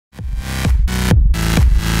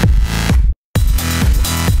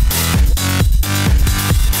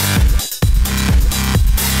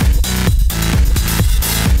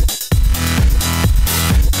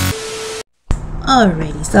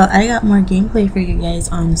Alrighty, so I got more gameplay for you guys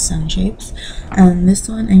on Sun Shapes. This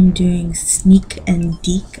one I'm doing Sneak and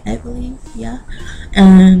Deke, I believe, yeah.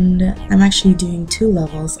 And I'm actually doing 2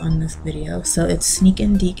 levels on this video, so it's Sneak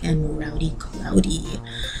and Deke and Rowdy Cloudy.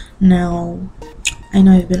 Now, I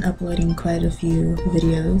know I've been uploading quite a few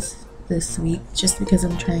videos this week just because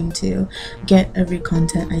I'm trying to get every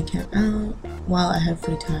content I can out while I have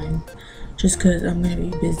free time, just because I'm going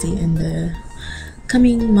to be busy in the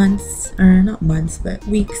coming months, or not months, but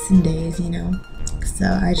weeks and days, you know. So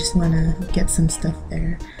I just want to get some stuff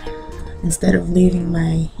there instead of leaving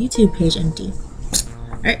my YouTube page empty.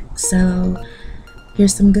 Alright, so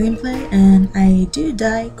here's some gameplay, and I do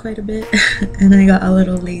die quite a bit and I got a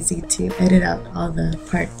little lazy to edit out all the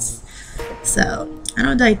parts, so I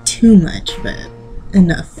don't die too much, but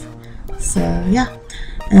enough. So yeah,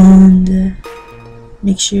 and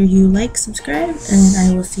make sure you like, subscribe, and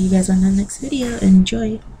I will see you guys on the next video.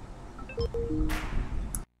 Enjoy!